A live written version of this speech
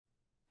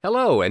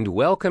Hello and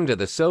welcome to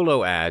the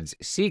Solo Ads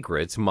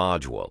Secrets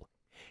module.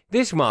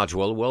 This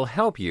module will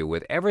help you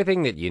with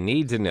everything that you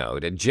need to know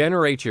to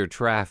generate your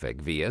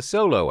traffic via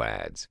solo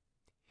ads.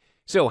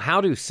 So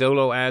how do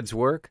solo ads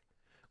work?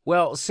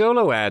 Well,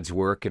 solo ads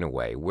work in a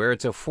way where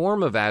it's a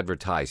form of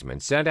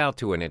advertisement sent out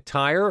to an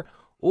entire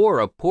or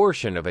a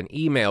portion of an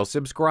email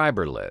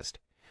subscriber list.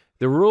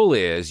 The rule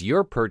is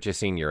you're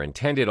purchasing your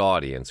intended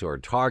audience or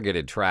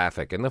targeted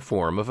traffic in the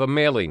form of a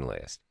mailing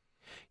list.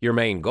 Your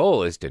main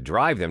goal is to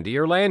drive them to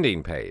your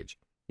landing page.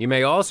 You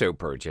may also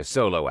purchase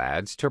solo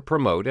ads to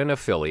promote an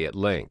affiliate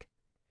link.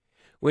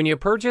 When you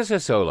purchase a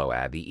solo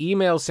ad, the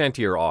emails sent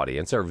to your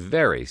audience are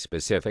very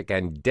specific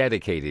and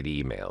dedicated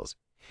emails.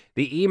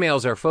 The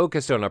emails are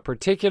focused on a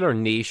particular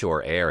niche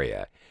or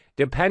area,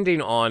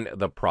 depending on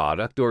the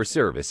product or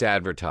service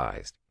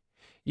advertised.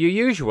 You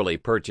usually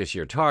purchase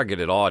your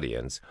targeted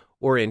audience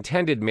or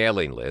intended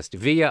mailing list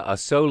via a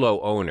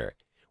solo owner,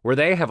 where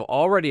they have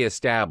already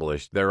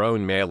established their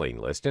own mailing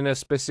list in a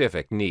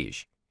specific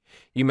niche.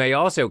 You may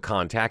also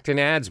contact an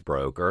ads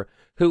broker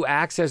who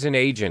acts as an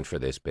agent for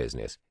this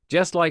business,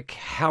 just like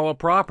how a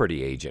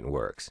property agent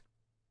works.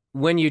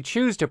 When you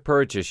choose to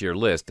purchase your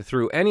list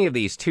through any of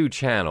these two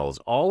channels,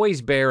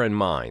 always bear in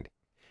mind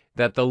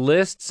that the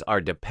lists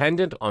are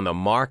dependent on the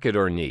market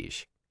or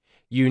niche.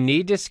 You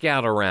need to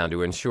scout around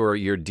to ensure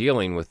you're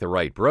dealing with the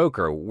right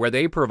broker where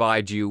they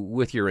provide you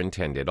with your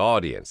intended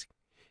audience.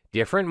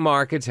 Different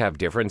markets have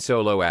different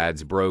solo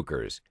ads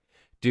brokers.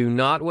 Do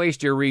not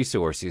waste your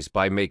resources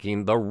by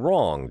making the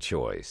wrong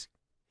choice.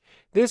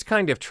 This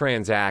kind of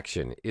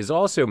transaction is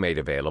also made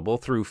available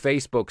through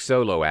Facebook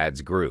Solo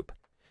Ads Group.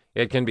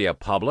 It can be a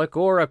public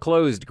or a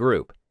closed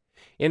group.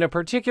 In a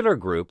particular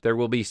group, there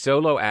will be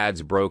solo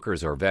ads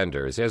brokers or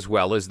vendors as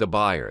well as the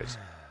buyers.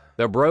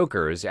 The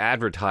brokers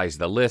advertise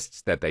the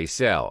lists that they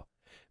sell.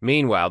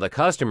 Meanwhile, the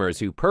customers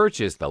who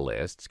purchase the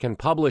lists can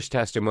publish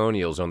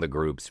testimonials on the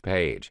group's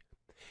page.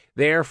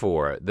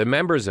 Therefore, the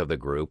members of the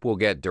group will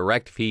get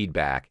direct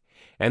feedback,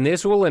 and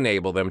this will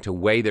enable them to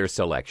weigh their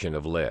selection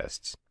of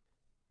lists.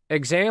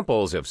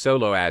 Examples of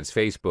Solo Ads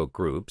Facebook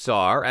groups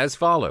are as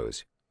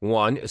follows.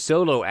 1.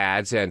 Solo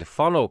Ads and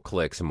Funnel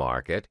Clicks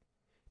Market.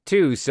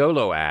 2.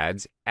 Solo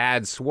Ads,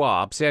 Ad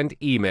Swaps, and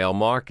Email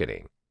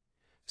Marketing.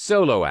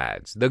 Solo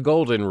Ads, the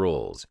Golden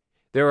Rules.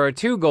 There are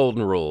 2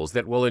 golden rules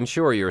that will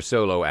ensure your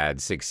solo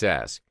ad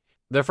success.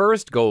 The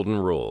first golden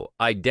rule,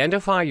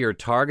 identify your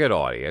target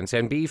audience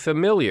and be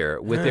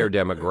familiar with their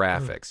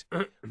demographics.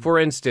 For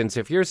instance,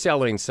 if you're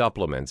selling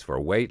supplements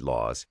for weight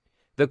loss,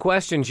 the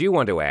questions you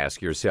want to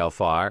ask yourself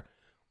are,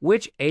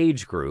 which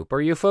age group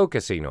are you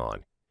focusing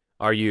on?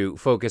 Are you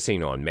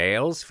focusing on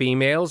males,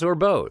 females, or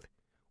both?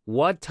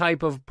 What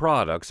type of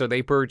products are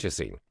they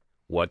purchasing?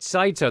 What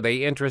sites are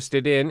they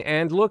interested in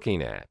and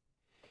looking at?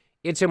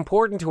 It's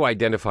important to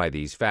identify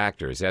these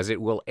factors as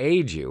it will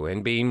aid you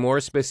in being more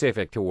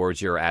specific towards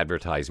your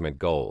advertisement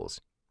goals.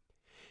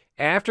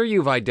 After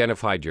you've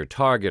identified your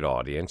target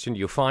audience and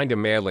you find a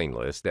mailing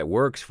list that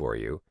works for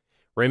you,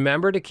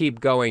 remember to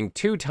keep going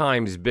 2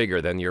 times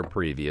bigger than your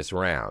previous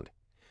round.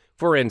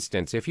 For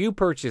instance, if you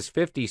purchase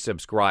 50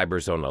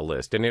 subscribers on a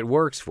list and it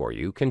works for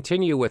you,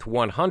 continue with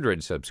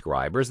 100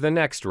 subscribers the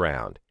next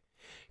round.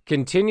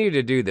 Continue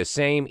to do the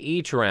same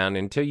each round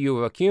until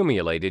you've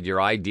accumulated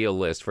your ideal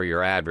list for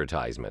your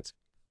advertisements.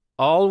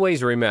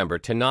 Always remember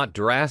to not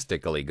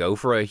drastically go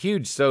for a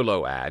huge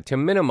solo ad to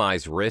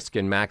minimize risk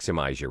and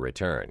maximize your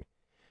return.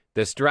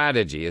 The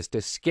strategy is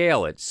to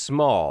scale it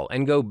small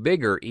and go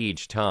bigger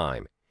each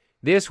time.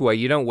 This way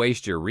you don't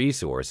waste your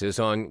resources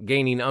on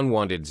gaining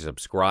unwanted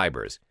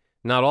subscribers.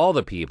 Not all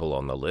the people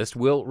on the list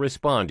will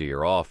respond to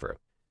your offer.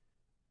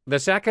 The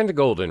second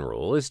golden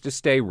rule is to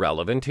stay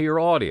relevant to your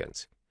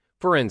audience.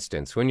 For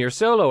instance, when your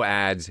solo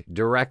ads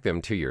direct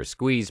them to your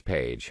squeeze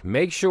page,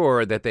 make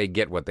sure that they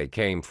get what they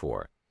came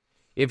for.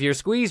 If your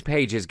squeeze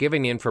page is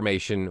giving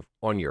information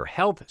on your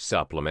health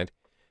supplement,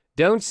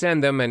 don't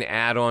send them an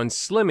ad on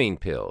slimming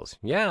pills.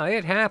 Yeah,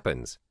 it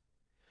happens.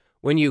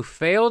 When you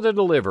fail to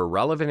deliver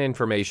relevant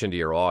information to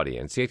your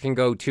audience, it can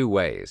go 2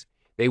 ways.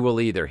 They will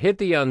either hit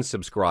the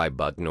unsubscribe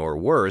button or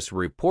worse,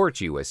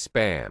 report you as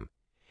spam.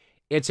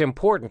 It's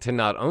important to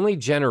not only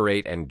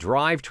generate and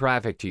drive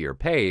traffic to your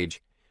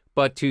page,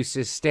 but to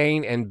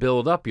sustain and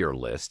build up your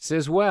lists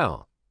as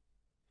well.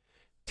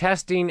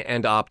 Testing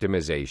and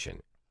optimization.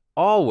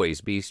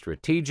 Always be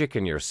strategic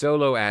in your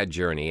solo ad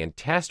journey and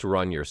test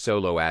run your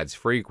solo ads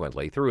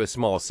frequently through a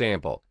small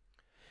sample.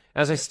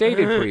 As I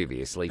stated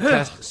previously,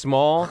 test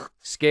small,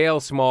 scale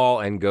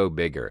small, and go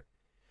bigger.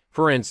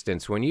 For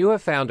instance, when you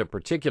have found a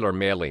particular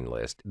mailing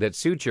list that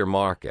suits your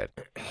market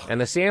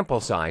and the sample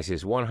size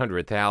is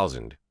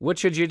 100,000, what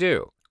should you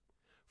do?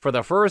 For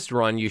the first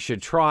run, you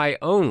should try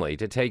only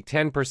to take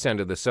 10%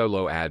 of the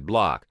solo ad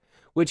block,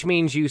 which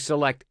means you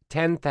select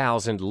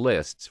 10,000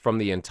 lists from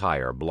the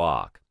entire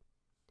block.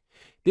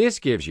 This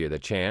gives you the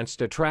chance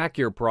to track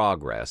your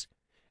progress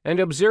and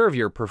observe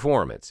your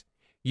performance.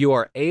 You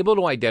are able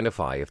to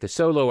identify if the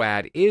solo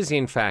ad is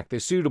in fact the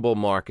suitable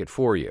market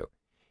for you.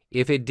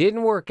 If it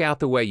didn't work out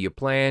the way you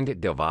planned,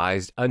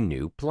 devise a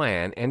new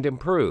plan and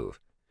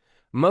improve.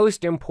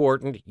 Most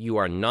important, you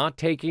are not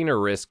taking a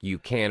risk you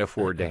can't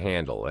afford to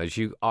handle, as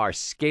you are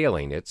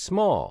scaling it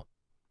small.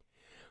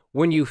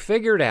 When you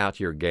figured out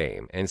your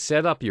game and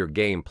set up your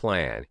game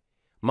plan,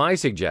 my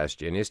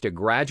suggestion is to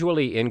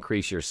gradually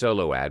increase your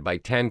solo ad by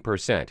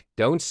 10%.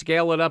 Don't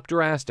scale it up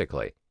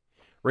drastically.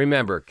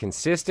 Remember,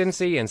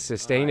 consistency and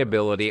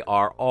sustainability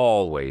are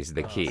always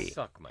the key.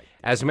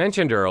 As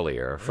mentioned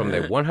earlier, from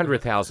the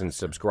 100,000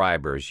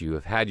 subscribers you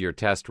have had your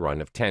test run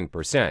of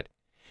 10%,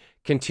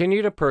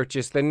 continue to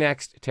purchase the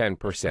next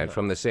 10%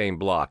 from the same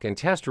block and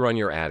test run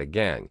your ad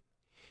again.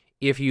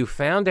 If you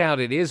found out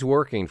it is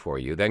working for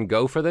you, then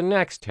go for the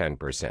next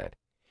 10%.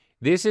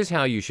 This is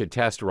how you should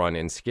test run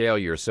and scale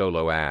your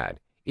solo ad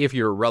if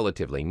you're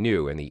relatively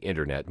new in the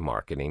internet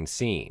marketing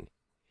scene.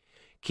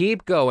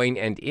 Keep going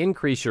and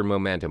increase your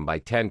momentum by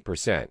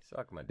 10%.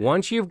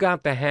 Once you've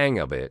got the hang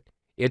of it,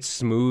 it's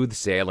smooth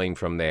sailing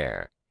from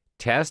there.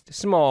 Test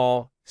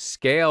small,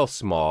 scale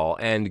small,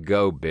 and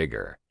go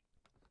bigger.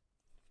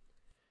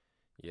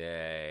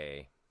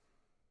 Yay.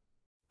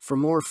 For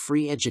more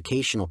free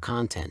educational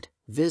content,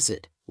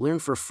 visit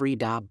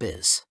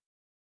learnforfree.biz.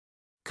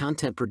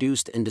 Content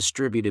produced and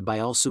distributed by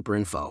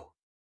AllSuperInfo.